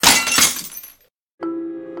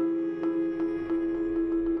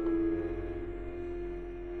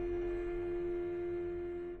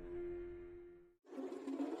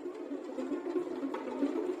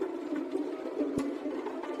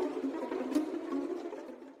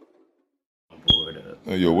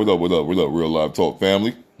Hey, yo, what up, Real Live Talk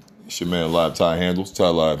family. It's your man Live Ty Handles, Ty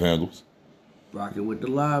Live Handles. Rocking with the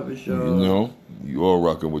livest, You y'all. know, you are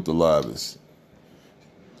rocking with the livest.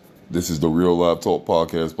 This is the Real Live Talk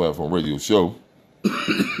podcast platform radio show.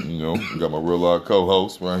 You know, we got my Real Live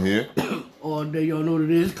co-host right here. All day, y'all know what it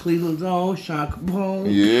is. Cleveland's own, Sean Capone.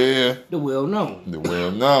 Yeah. The well-known. The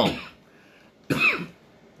well-known.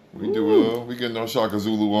 We getting our Shaka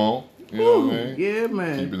Zulu on. You know what I mean? Yeah,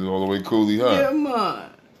 man. Keeping it all the way coolly high. Yeah, man.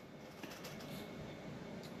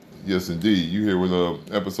 Yes, indeed. You here with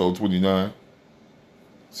episode 29,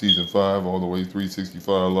 season 5, all the way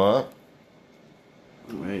 365 live.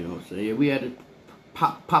 Right, you know what I'm saying? Yeah, we had to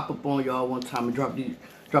pop up on y'all one time and drop a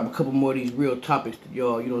couple more of these real topics to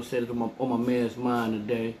y'all. You know what I'm saying? It's on my man's mind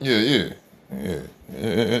today. Yeah.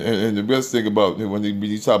 And the best thing about when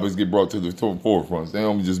these topics get brought to the forefront, they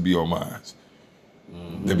don't just be on minds.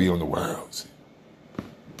 Mm-hmm. They be on the worlds.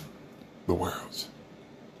 The worlds.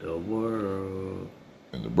 The world.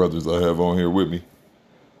 And the brothers I have on here with me,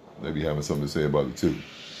 they be having something to say about it too.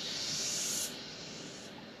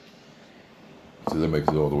 So that makes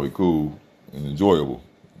it all the way cool and enjoyable.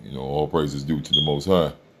 You know, all praise is due to the Most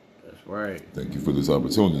High. That's right. Thank you for this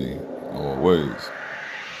opportunity, always.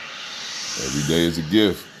 Every day is a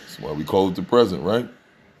gift. That's why we call it the present, right?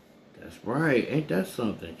 That's right. Ain't that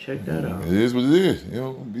something? Check that out. It is what it is. You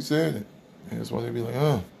know, be saying it. And that's why they be like,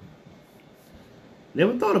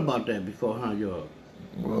 Never thought about that before, huh, y'all?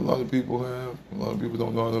 Well, a lot of people have. A lot of people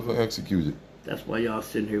don't know how to execute it. That's why y'all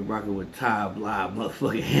sitting here rocking with Ty Live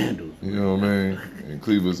motherfucking handles. You know what I mean? And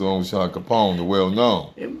Cleveland's own Sean Capone, the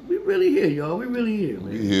well-known. And we really here, y'all. We really here, man.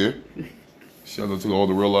 We here. Shout out to all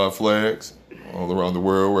the Real Live flags all around the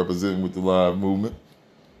world representing with the live movement.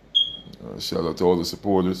 Shout out to all the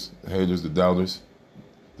supporters, the haters, the doubters,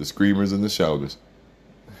 the screamers, and the shouters.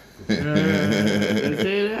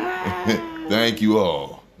 Thank you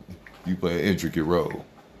all. You play an intricate role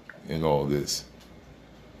in all this.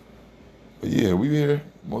 But yeah, we here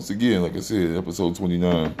once again, like I said, episode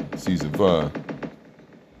 29, season 5.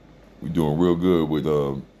 We're doing real good with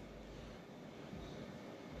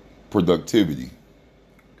productivity.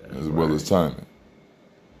 As well as timing.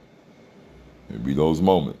 It'd be those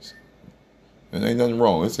moments. And ain't nothing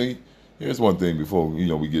wrong. Let's see, here's one thing before,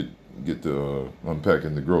 we get to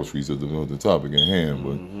unpacking the groceries of the topic at hand.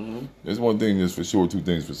 But there's one thing that's for sure, two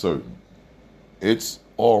things for certain. It's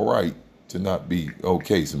all right to not be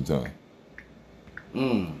okay sometimes.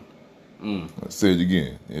 Let's say it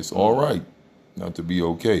again. It's all right not to be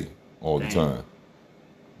okay all the time.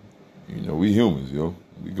 We humans,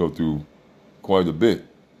 we go through quite a bit.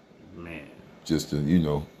 Man. Just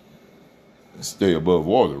to, stay above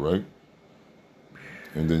water, right?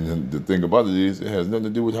 And then the thing about it is, it has nothing to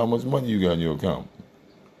do with how much money you got in your account.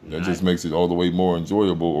 That just makes it all the way more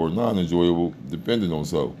enjoyable or non-enjoyable, depending on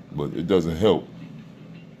so. But it doesn't help.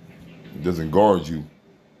 It doesn't guard you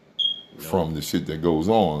from the shit that goes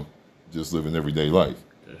on, just living everyday life.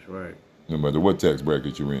 That's right. No matter what tax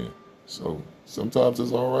bracket you're in. So sometimes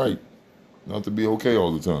it's all right not to be okay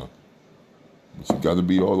all the time. But you got to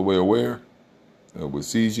be all the way aware of what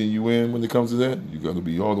season you in when it comes to that. You got to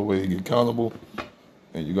be all the way accountable,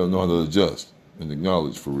 and you got to know how to adjust and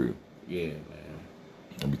acknowledge for real. Yeah, man.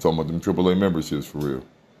 And we talking about them AAA memberships for real.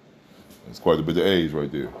 That's quite a bit of age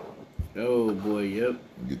right there. Oh boy, yep.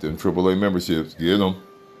 Get them AAA memberships. Get them.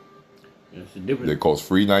 That's the difference. They cost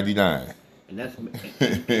 $3.99. And that's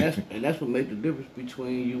what makes the difference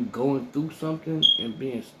between you going through something and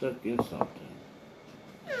being stuck in something.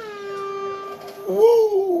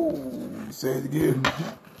 Woo! Say it again.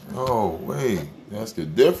 Oh, wait. That's the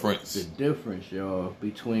difference. The difference, y'all,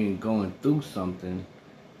 between going through something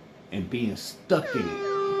and being stuck in it.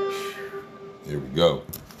 Here we go.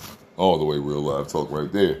 All the way Real Live Talk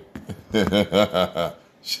right there.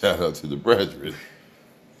 Shout out to the Bredrin.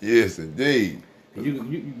 Yes, indeed.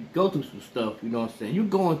 You go through some stuff, you know what I'm saying? You're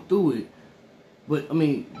going through it, but, I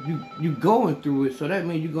mean, you going through it, so that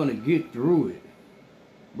means you're going to get through it.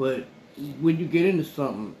 But when you get into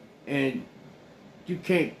something and you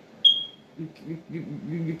can't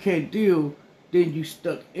deal, then you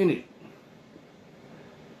stuck in it.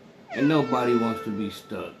 And nobody wants to be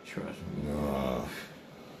stuck, trust me.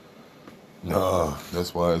 Nah,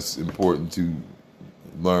 that's why it's important to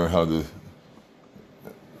learn how to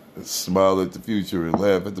smile at the future and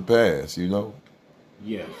laugh at the past,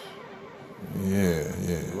 Yes. Yeah.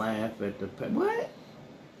 Laugh at the past. What?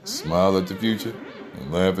 Smile at the future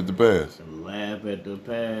and laugh at the past. Laugh at the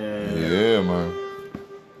past. Yeah, man.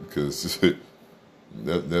 Because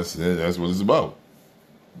that's what it's about.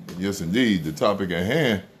 Yes, indeed. The topic at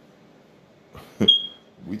hand,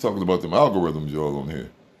 we talking about them algorithms, y'all, on here.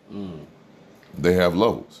 they have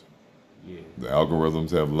levels. Yeah. The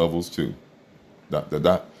algorithms have levels too. Dot, dot,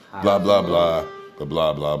 dot. Highs Blah, blah, and blah. lows. The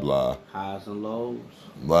blah, blah, blah. Highs and lows.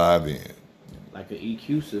 Live in. Like an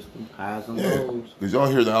EQ system. Highs and Yeah. lows. Because y'all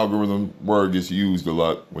hear the algorithm word gets used a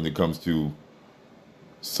lot when it comes to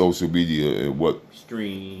social media and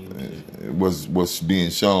Streams. what's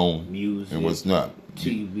being shown Music. and what's not.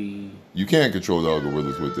 TV. You can't control the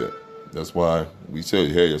algorithms with that. That's why we say,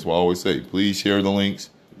 hey, that's why I always say, please share the links.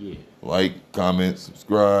 Yeah. Like, comment,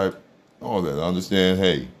 subscribe, all that. I understand,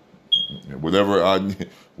 hey, whatever,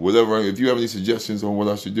 if you have any suggestions on what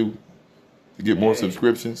I should do to get more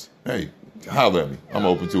subscriptions, hey, holler at me. I'm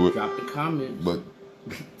open to it. Drop the comments. But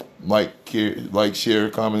share,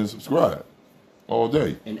 comment, and subscribe all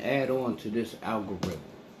day. And add on to this algorithm.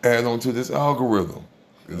 Add on to this algorithm.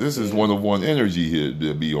 This is one-of-one energy here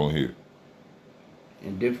to be on here.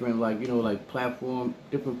 And different,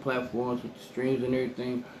 different platforms with the streams and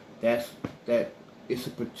everything. It's a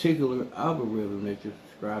particular algorithm that you're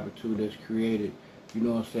subscribing to that's created, you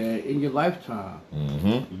know what I'm saying, in your lifetime.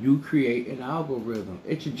 Mm-hmm. You create an algorithm.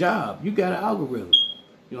 It's your job. You got an algorithm.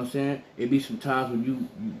 You know what I'm saying? It be some times when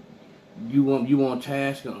you on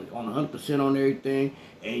task on 100% on everything,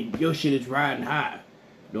 and your shit is riding high.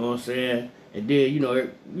 You know what I'm saying? And then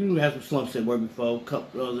you have some slumps at work before,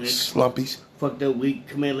 couple of slumpies. Fucked up week,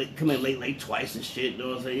 come in late twice and shit. You know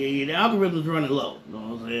what I'm saying? Yeah, the algorithm's running low. You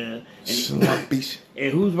know what I'm saying? Slumpies.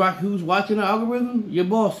 And who's watching the algorithm? Your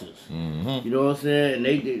bosses. Mm-hmm. You know what I'm saying?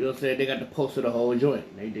 And you know what I'm saying? They got the post of the whole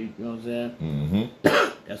joint. They you know what I'm saying? Mm-hmm.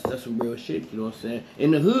 That's some real shit. You know what I'm saying?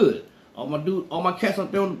 In the hood, all my cats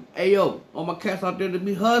out there, all my cats out there to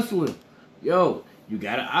be hustling. Yo, you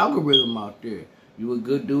got an algorithm out there. You a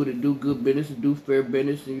good dude to do good business and do fair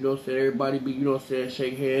business, and you know what I'm saying, everybody be, you know what I'm saying,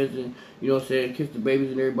 shake hands and, you know what I'm saying, kiss the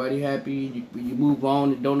babies and everybody happy. You move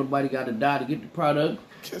on and don't nobody got to die to get the product.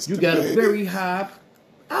 You got a very high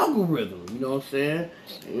algorithm, you know what I'm saying?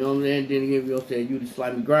 You know what I'm saying? Then again, you know what I'm saying, you the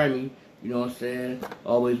slimy grimy, you know what I'm saying?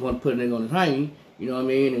 Always want to put a nigga on his hiney, you know what I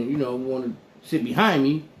mean? And, you know, want to sit behind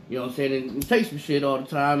me. You know what I'm saying? And take some shit all the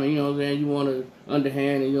time, and you know what I'm saying? You want to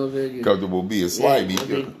underhand, and you know what I'm saying? Comfortable being slimy. Yeah,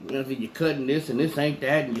 you know what I'm saying? You're cutting this, and this ain't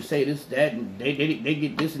that, and you say this, that, and they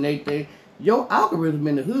get this and they. Your algorithm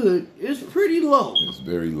in the hood is pretty low. It's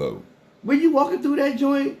very low. When you walking through that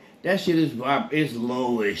joint, that shit is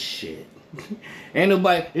low as shit. Ain't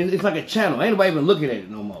nobody, it's like a channel. Ain't nobody even looking at it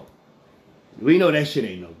no more. We know that shit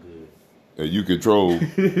ain't no good. And you control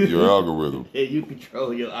your algorithm. And you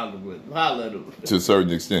control your algorithm. Holla at them. To a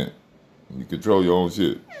certain extent. You control your own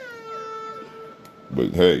shit.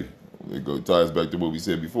 But hey, it ties back to what we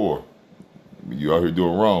said before. When you out here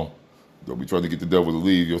doing wrong, don't be trying to get the devil to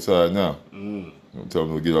leave your side now. Don't tell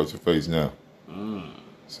him to get out your face now.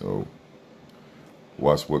 So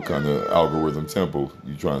watch what kind of algorithm tempo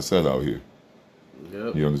you trying to set out here.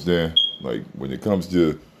 Yep. You understand? Like when it comes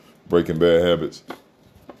to breaking bad habits,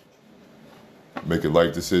 making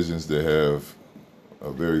life decisions that have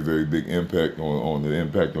a very, very big impact on the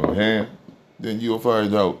impact on hand, then you'll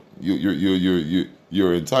find out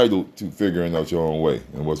you're entitled to figuring out your own way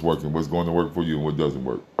and what's working, what's going to work for you, and what doesn't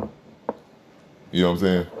work. You know what I'm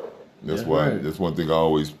saying? That's why. Right. That's one thing I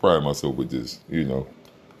always pride myself with this. You know,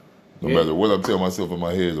 no matter what I'm telling myself in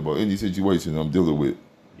my head about any situation I'm dealing with.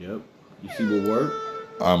 Yep. You see what work?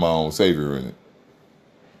 I'm my own savior in it.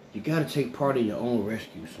 You gotta take part in your own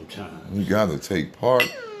rescue sometimes. You gotta take part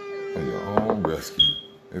in your own rescue.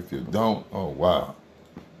 If you don't, oh wow.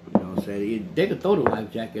 You know what I'm saying? They could throw the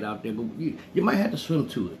life jacket out there, but you might have to swim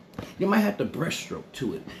to it. You might have to breaststroke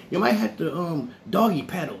to it. You might have to doggy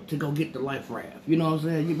paddle to go get the life raft. You know what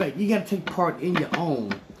I'm saying? You gotta take part in your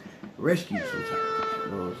own rescue sometimes.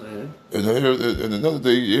 You know what I'm saying? And another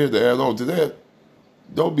thing you have to add on to that,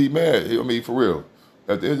 don't be mad. I mean, for real.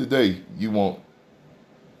 At the end of the day, you want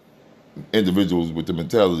individuals with the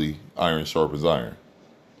mentality iron sharpens iron.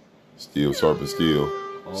 Steel sharpens steel.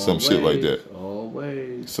 Some shit like that.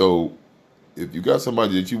 Always. So if you got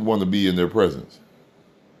somebody that you want to be in their presence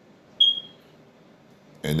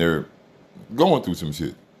and they're going through some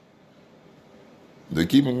shit, they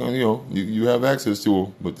keeping, you know, you have access to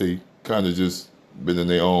them, but they kind of just been in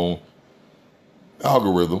their own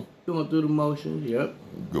algorithm. Going through the motions, yep.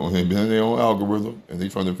 Going in their own algorithm, and they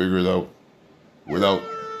trying to figure it out without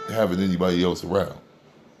having anybody else around.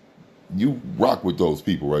 You rock with those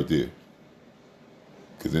people right there.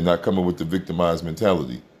 Because they're not coming with the victimized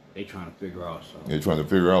mentality. They trying to figure out something. They're trying to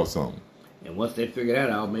figure out something. And once they figure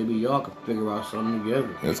that out, maybe y'all can figure out something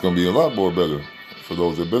together. It's going to be a lot more better for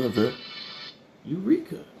those that benefit.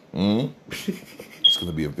 Eureka. Mm-hmm. It's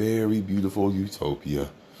going to be a very beautiful utopia.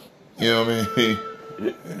 You know what I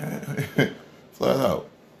mean? Flat out.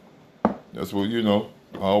 That's what, I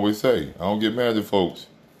always say. I don't get mad at folks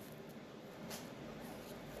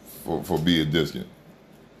for being distant.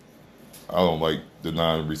 I don't like the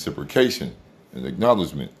non-reciprocation and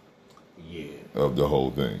acknowledgement of the whole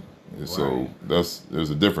thing. And so there's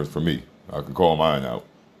a difference for me. I can call mine out.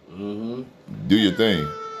 Mm-hmm. Do your thing.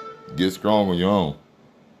 Get strong on your own.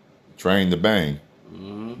 Train to bang.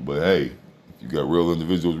 Mm-hmm. But hey, if you got real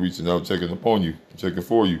individuals reaching out, checking upon you, checking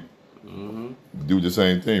for you, do the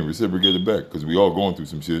same thing. Reciprocate it back, because we all going through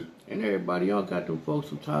some shit. And everybody, y'all got them folks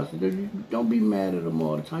sometimes. Don't be mad at them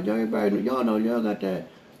all the time. Y'all know y'all got that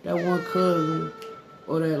one cousin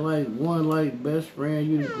or that one best friend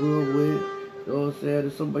you grew up with. You know what I'm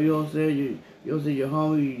saying? Somebody, you know what I'm saying? You know, your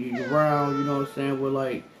homie, you around. You know what I'm saying? With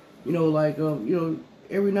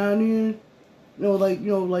every now and then,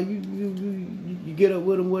 you get up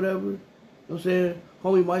with them, whatever. You know what I'm saying?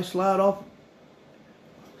 Homie might slip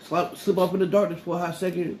off in the darkness for a hot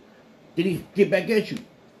second. Then he get back at you.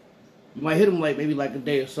 You might hit him maybe a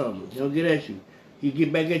day or something. He'll get at you. He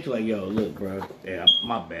get back at you like, yo, look, bro. Yeah,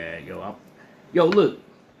 my bad, yo, look.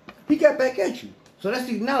 He got back at you. So that's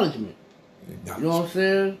the acknowledgement. You know what I'm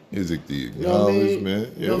saying? Is it the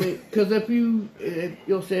acknowledgement? You know what I mean? Because if you know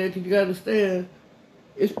what I'm saying, you gotta understand,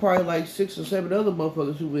 it's probably like 6 or 7 other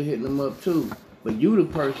motherfuckers who been hitting him up too. But you the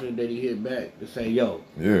person that he hit back to say, yo.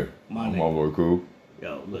 Yeah. I'm all over cool.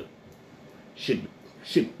 Yo, look. Shit,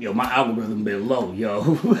 yo, my algorithm been low, yo.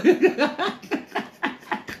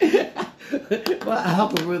 My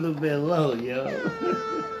algorithm been low, yo.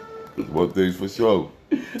 One thing's for sure.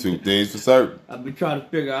 2 things for certain. I've been trying to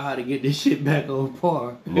figure out how to get this shit back on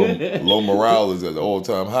par. Low morale is at an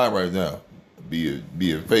all-time high right now.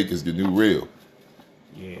 Being fake is the new real.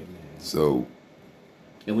 Yeah, man. So.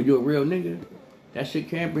 And when you're a real nigga, that shit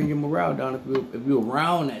can bring your morale down if you're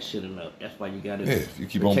around that shit enough. That's why you gotta. Yeah, if you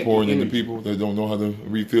keep on pouring into people that don't know how to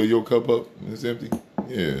refill your cup up and it's empty.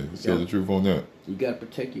 Yeah, tell the truth on that. You gotta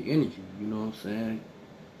protect your energy. You know what I'm saying?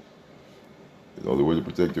 The only way to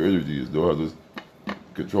protect your energy is know how to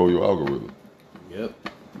control your algorithm. Yep.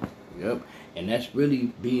 And that's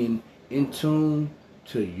really being in tune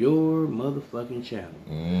to your motherfucking channel.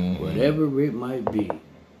 Mm-hmm. Whatever it might be.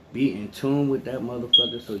 Be in tune with that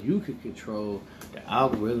motherfucker so you can control the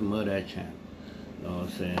algorithm of that channel. You know what I'm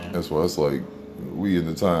saying? That's why it's like, we in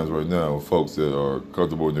the times right now, folks that are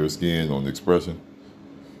comfortable in their skin on expression.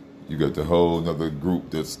 You got the whole another group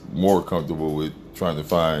that's more comfortable with trying to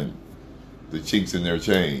find the chinks in their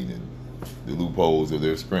chain and the loopholes of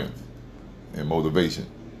their strength and motivation.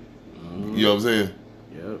 Mm-hmm. You know what I'm saying?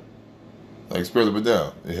 Yep. Like, spread it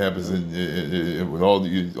down. It happens with all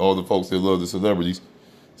the folks that love the celebrities.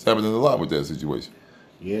 It's happening a lot with that situation.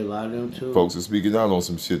 Yeah, a lot of them too. Folks are speaking out on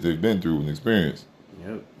some shit they've been through and experienced.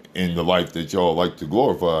 Yep. In the life that y'all like to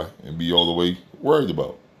glorify and be all the way worried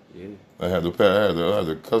about. Yeah. I had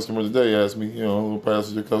a customer today ask me, a little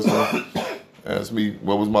passenger customer, asked me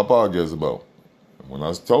what was my podcast about. And when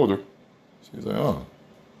I told her, she was like, oh.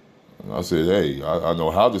 And I said, hey, I know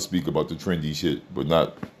how to speak about the trendy shit, but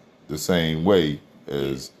not the same way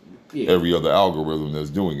as every other algorithm that's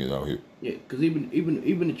doing it out here. Yeah, because even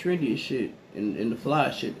the trendiest shit and the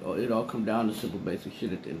fly shit, it all come down to simple basic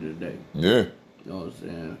shit at the end of the day. Yeah. You know what I'm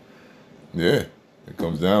saying? Yeah, it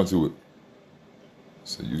comes down to it.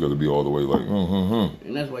 So you got to be all the way like,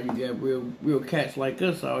 And that's why you got real cats like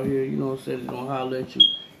us out here, you know what I'm saying, that's going to holler at you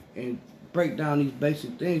and break down these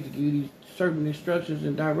basic things to give you these certain instructions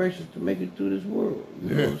and directions to make it through this world. You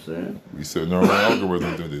know what I'm saying? We setting our own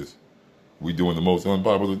algorithm to this. We doing the most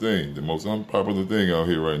unpopular thing. The most unpopular thing out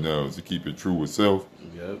here right now is to keep it true with self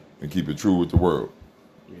and keep it true with the world.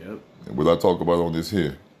 Yep. And what I talk about on this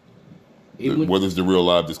here, what is the real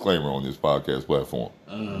live disclaimer on this podcast platform?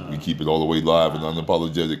 We keep it all the way live and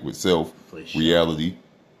unapologetic with self, reality,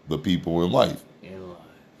 the people, and life.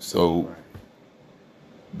 So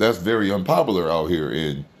that's very unpopular out here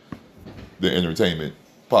in the entertainment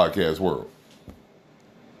podcast world.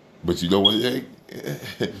 But you know what? Hey,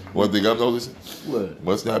 one thing I'm noticing,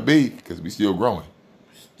 must not be, because we still growing.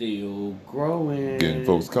 Still growing. Getting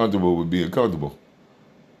folks comfortable with being comfortable.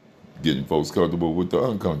 Getting folks comfortable with the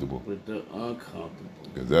uncomfortable.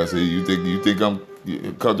 Because that's it. You think I'm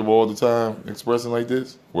comfortable all the time expressing like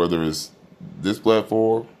this? Whether it's this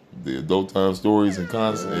platform, the adult time stories and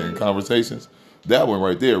conversations, that one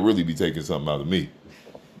right there really be taking something out of me.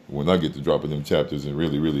 When I get to dropping them chapters and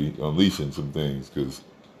really, really unleashing some things, because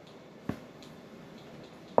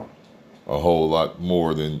a whole lot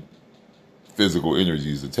more than physical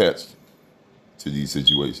energies attached to these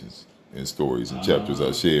situations and stories and chapters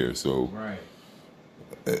I share. So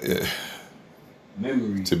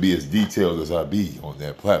memories. To be as detailed as I be on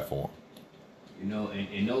that platform, You know,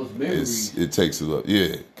 and those memories. It takes a lot,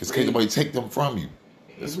 yeah, because can't nobody take them from you.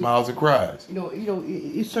 The smiles and cries.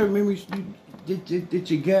 It's certain memories that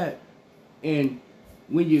you got, and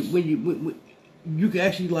when you can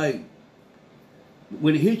actually like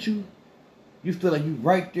when it hit you, you feel like you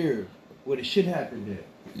right there where the shit happened at.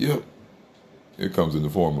 Yep. It comes in the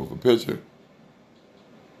form of a picture,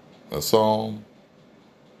 a song,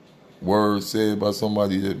 words said by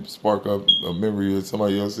somebody that spark up a memory that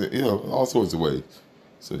somebody else said, all sorts of ways.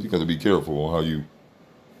 So you got to be careful on how you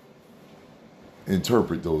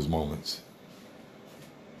interpret those moments.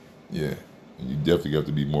 Yeah. And you definitely have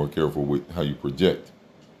to be more careful with how you project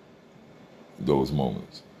those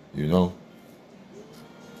moments. You know?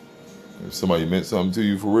 If somebody meant something to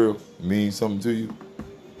you for real, means something to you,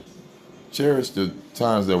 cherish the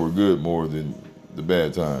times that were good more than the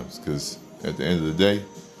bad times. Because at the end of the day,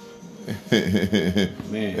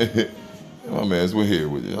 man, my man's, we're here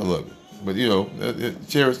with it. I love it. But,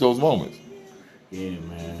 cherish those moments. Yeah,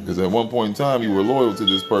 man. Because at one point in time, you were loyal to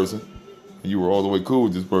this person. And you were all the way cool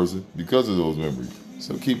with this person because of those memories.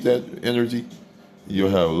 So keep that energy. You'll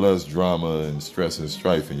have less drama and stress and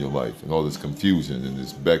strife in your life and all this confusion and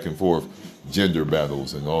this back and forth gender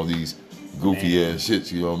battles and all these goofy ass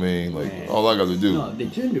shits, you know what I mean? Like, all I got to do. No, the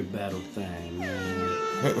gender battle thing, man.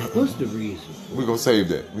 What's the reason? We're going to save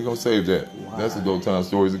that. Why? That's the Dope Time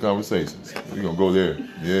Stories and Conversations. We're going to go there.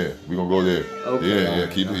 Yeah, we're going to go there. Okay.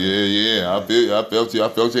 Keep it. Yeah. I felt you. I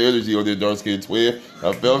felt your energy on there, dark skin twin.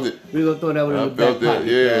 I felt it. We're going to throw that one in the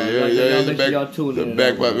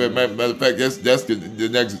back pocket. Matter of fact, that's the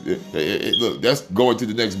next. Look, that's going to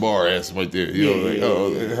the next bar ass right there.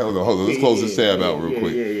 Hold on. Let's close this tab out real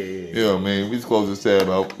quick. You know what I mean? We just close this tab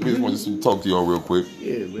out. We just want to talk to y'all real quick.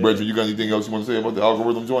 Yeah, man. Bredrin, you got anything else you want to say about the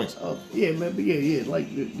algorithm joints? Yeah, man. But yeah.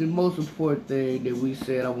 Like the most important thing that we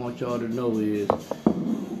said I want y'all to know is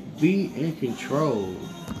be in control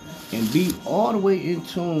and be all the way in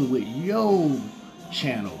tune with your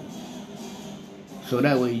channel. So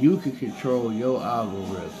that way you can control your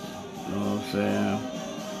algorithm. You know what I'm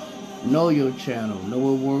saying? Know your channel. Know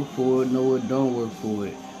what work for it. Know what don't work for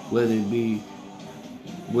it. Whether it be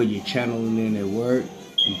when you're channeling in at work,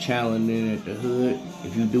 you channeling in at the hood.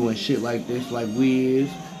 If you doing shit like this, like we is,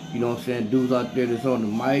 you know what I'm saying? Dudes out there that's on the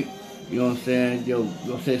mic, you know what I'm saying? You know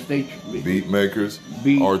what I'm saying? Stay beat makers,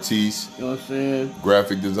 artists, you know what I'm saying?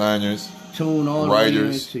 Graphic designers, tune all writers. the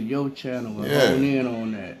way into your channel and hone in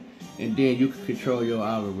on that. And then you can control your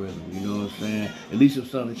algorithm, you know what I'm saying? At least if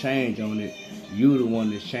something change on it, you the one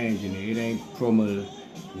that's changing it. It ain't from a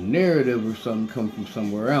narrative or something come from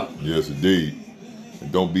somewhere else. Yes, indeed.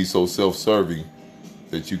 And don't be so self-serving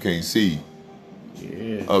that you can't see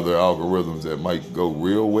other algorithms that might go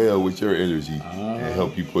real well with your energy and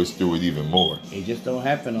help you push through it even more. It just don't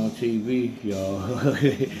happen on TV, y'all.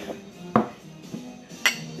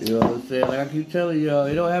 You know what I'm saying? Like I keep telling y'all,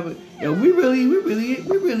 it don't happen. Yo, we really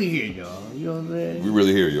here, y'all. You know what I'm saying? We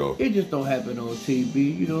really here, y'all. It just don't happen on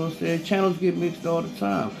TV. You know what I'm saying? Channels get mixed all the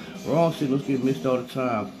time. Wrong signals get mixed all the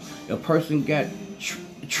time. A person got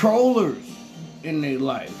trollers in their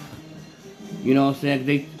life. You know what I'm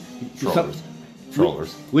saying?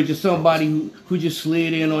 Trollers. Which is somebody who just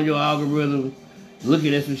slid in on your algorithm,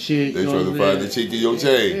 looking at some shit. They try to find the cheek in your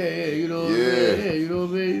chain. Yeah, you know what I'm saying? Yeah, you know what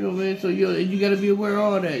I mean? So you gotta be aware of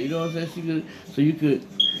all that, you know what I'm saying? So you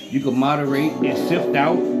could moderate and sift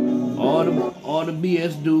out all the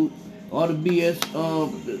BS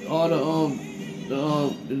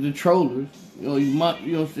the trollers. You know what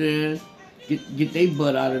I'm saying? Get their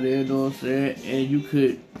butt out of there, you know what I'm saying? And you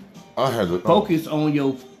could focus on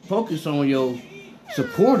your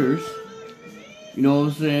supporters, you know what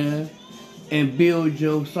I'm saying? And build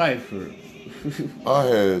your cipher. I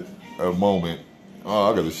had a moment.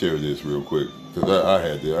 I got to share this real quick because I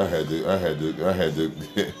had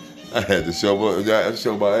to show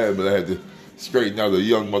my ass, but I had to straighten out a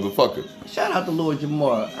young motherfucker. Shout out to Lord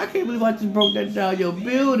Jamar. I can't believe I just broke that down. Yo,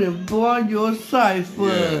 build and bond your cipher.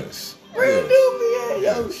 Yes. Real new, man.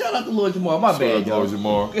 Yo, shout out to Lord Jamar. My bad, y'all. Shout out to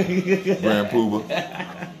Lord Jamar. Grand Pooba.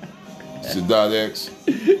 Shaddad X.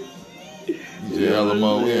 DJ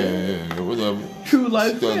Alamo, whatever. True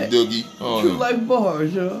life. Doogie. True life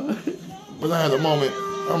bars, y'all. But I had a moment.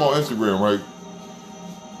 I'm on Instagram, right?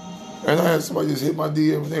 And I had somebody just hit my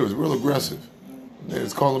DM and they was real aggressive. They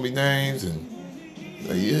was calling me names and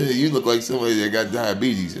like, yeah, you look like somebody that got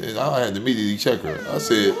diabetes. And I had to immediately check her. I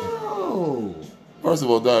said, first of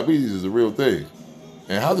all, diabetes is a real thing.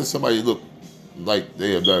 And how does somebody look like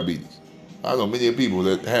they have diabetes? I know many people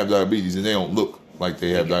that have diabetes and they don't look like they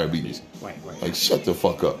have diabetes. Right. Like, shut the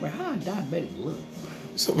fuck up. But how a diabetic look?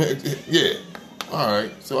 So, yeah. All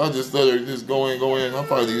right. So I just let her just go in. I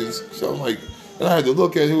finally just, so I'm like, And I had to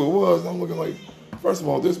look at who it was, and I'm looking like, first of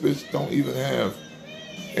all, this bitch don't even have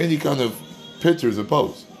any kind of pictures or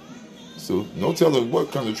posts. So no telling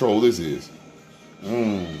what kind of troll this is.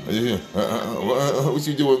 What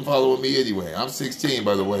you doing following me anyway? I'm 16,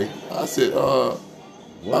 by the way. I said, I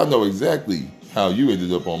know exactly how you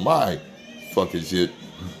ended up on my fucking shit.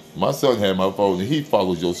 My son had my phone and he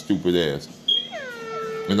followed your stupid ass.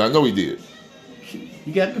 And I know he did.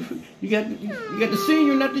 You got the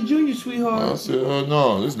senior, not the junior, sweetheart. I said,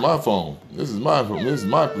 no, this is my phone. This is my phone. This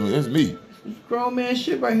is me. It's grown man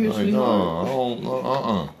shit right here, Like, sweetheart.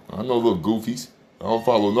 no, I know little goofies. I don't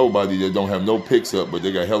follow nobody that don't have no pics up, but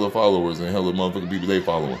they got hella followers and hella motherfucking people they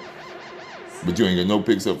following. But you ain't got no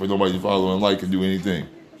pics up for nobody to follow and like and do anything.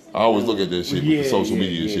 I always look at that shit with the social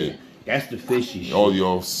media shit. That's the fishy shit. All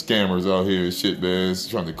y'all scammers out here and shit, man,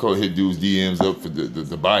 trying to hit dudes' DMs up for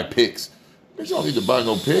to buy pics. Bitch, y'all need to buy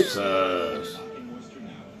no pics. I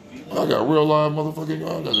got real live motherfucking,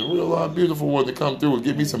 I got a real live beautiful one to come through and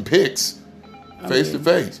give me some pics. Face to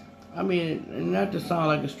face. I mean, not to sound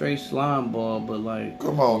like a straight slime ball, but like,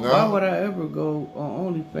 come on now. Why would I ever go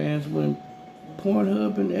on OnlyFans when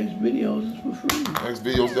Pornhub and Xvideos is for free?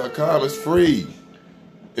 Xvideos.com is free.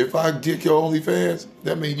 If I get your OnlyFans,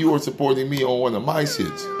 that means you are supporting me on one of my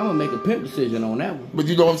shits. I'm gonna make a pimp decision on that one. But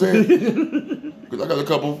you know what I'm saying? Because I got a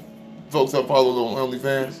couple folks I followed on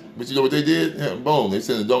OnlyFans. But you know what they did? Yeah, boom, they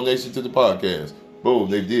sent a donation to the podcast. Boom,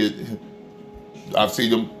 they did. I've seen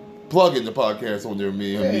them plugging the podcast on their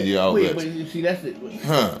media outlets. But you see, that's it.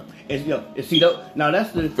 Huh. Now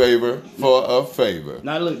that's the favor for a favor.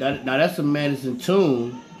 Now look, now that's a man that's in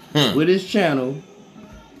tune with his channel.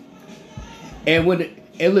 And look,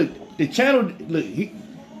 the channel, look, it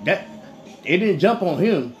didn't jump on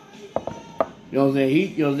him. You know what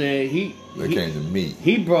I'm saying? They came to me.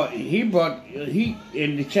 He brought,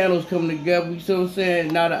 and the channels coming together. You see what I'm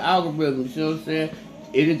saying? Now the algorithm. You see what I'm saying?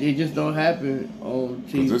 It just don't happen on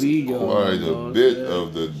TV. There's quite a bit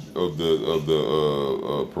of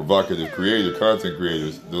the provocative content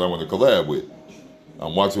creators that I want to collab with.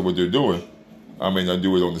 I'm watching what they're doing. I may not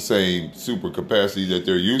do it on the same super capacity that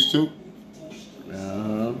they're used to,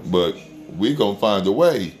 but we gonna find a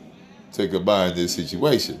way to combine this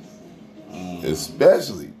situation,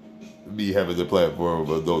 especially me having the platform of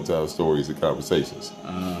adult time stories and conversations.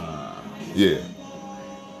 Yeah.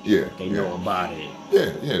 They know about it.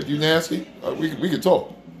 Yeah. If you nasty, we can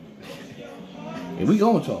talk. And we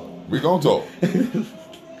gonna talk. We gonna talk.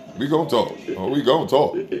 We gonna talk. Oh, we gonna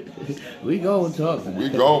talk. We gonna talk. We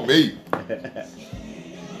gonna meet.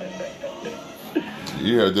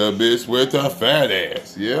 You had that bitch with her fat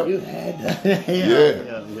ass. Yeah. You had that.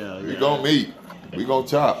 Yeah. We gonna meet. We gonna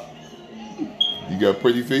chop. You got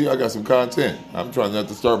pretty feet. I got some content. I'm trying not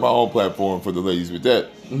to start my own platform for the ladies with that.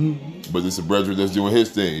 But it's a Bredrin that's doing his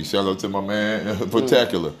thing. Shout out to my man,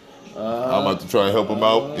 Spectacular. I'm about to try and help him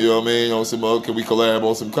out. You know what I mean? On some, can we collab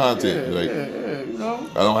on some content? You know?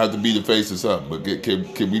 I don't have to be the face or something, but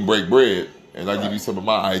can we break bread? And I give you some of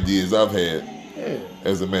my ideas I've had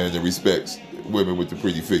as a man that respects women with the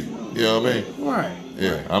pretty feet. You know what I mean? Right.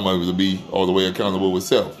 Yeah, I'm able to be all the way accountable with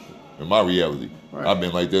self in my reality. Right. I've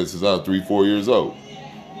been like that since I was 3-4 years old.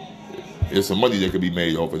 There's some money that could be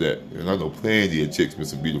made off of that. And I know plenty of chicks with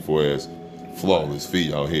some beautiful ass, flawless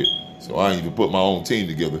feet out here. So I ain't even put my own team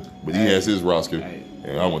together, but he has his roster.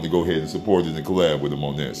 And I want to go ahead and support it and collab with him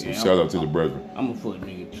on that. So shout out to the Bredrin. I'm a foot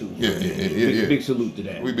nigga too. Yeah. Big salute to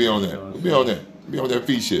that. We be on that. We be on that. We on that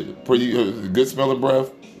feet shit. Pretty good smelling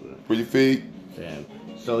breath. Pretty feet. Damn.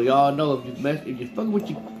 So y'all know if you fucking with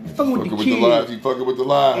your kids, you fucking with the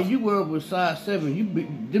live. And you wear with size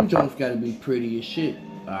 7, them joints gotta be pretty as shit.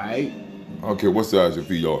 All right. I don't care what size your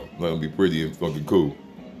feet are. Let them be pretty and fucking cool.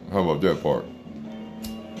 How about that part?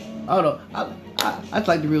 I don't know. I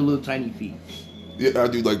like the real little tiny feet. Yeah, I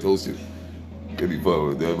do like those too. Can be fun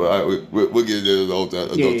with that, but we'll get into the adult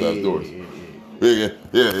time stories. Yeah.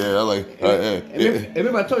 I like.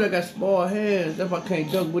 Remember I told you I got small hands. That's why I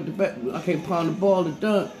can't dunk with the back. I can't pound the ball to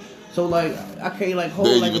dunk. So like I can't like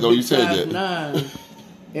hold like a big size 9.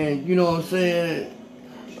 And you know what I'm saying?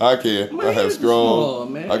 I can. Man, I have strong.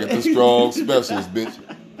 Small, I got the strong specials, bitch.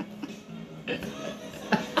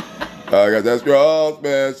 I got that strong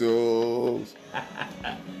specials.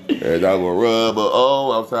 And I will rub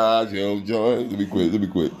outside your joint. Let me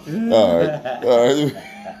quit. All right.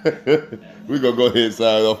 We're going to go ahead and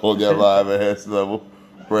sign off on that live ass level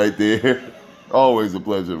right there. Always a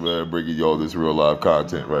pleasure, man, bringing y'all this real live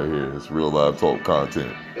content right here. This real live talk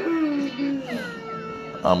content.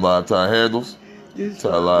 I'm Live Time Handles.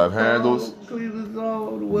 Ty Live Handles. Cleveland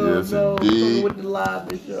Zone, the world zone. With the live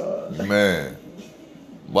and show. Man.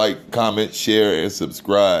 Like, comment, share, and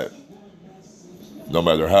subscribe. no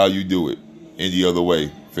matter how you do it, any other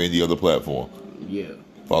way, for any other platform. Yeah.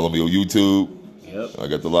 Follow me on YouTube. Yep. I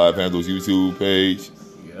got the Live Handles YouTube page.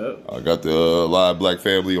 Yep. I got the Live Black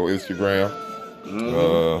Family on Instagram.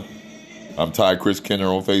 I'm Ty Chris Kenner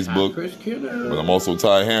on Facebook. Ty Chris Kenner. But I'm also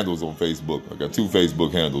Ty Handles on Facebook. I got 2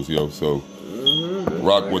 Facebook handles, yo. So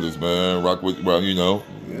rock with us, man. Rock with, well, you know.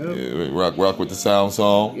 Yep. Yeah, rock with the sound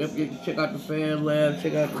song. Yep, check out the Fan Lab,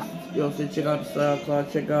 check out the, you know what I'm saying, check out the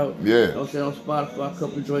SoundCloud, check out, Yeah. you know what I'm saying, on Spotify, a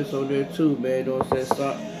couple joints on there too, man, you know what I'm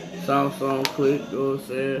saying, sound song click, you know what I'm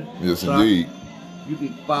saying. Yes, indeed. You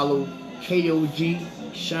can follow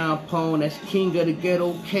KOG, Sean Poe, that's King of the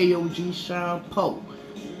Ghetto, KOG, Sean Poe.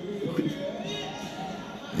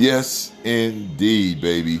 Yes, indeed,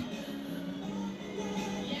 baby.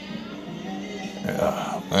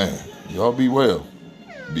 Man, y'all be well.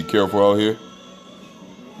 Be careful out here.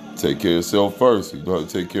 Take care of yourself first. You know how to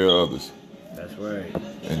take care of others. That's right.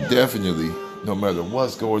 And definitely, no matter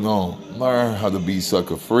what's going on, learn how to be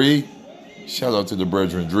sucker free. Shout out to the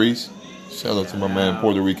Bredrin Drees. Shout out to my man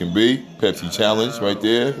Puerto Rican B. Pepsi Challenge right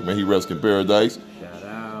there. May he rest in paradise. Shout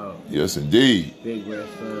out. Yes, indeed. Big rest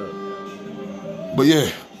up. But yeah.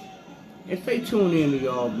 And stay tuned in to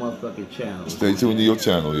y'all motherfucking channel. Stay tuned to your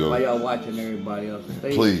channel, yo. While y'all watching everybody else,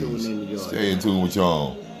 stay Please, tuned in to y'all. stay in tune with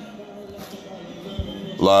y'all.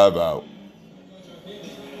 Live out.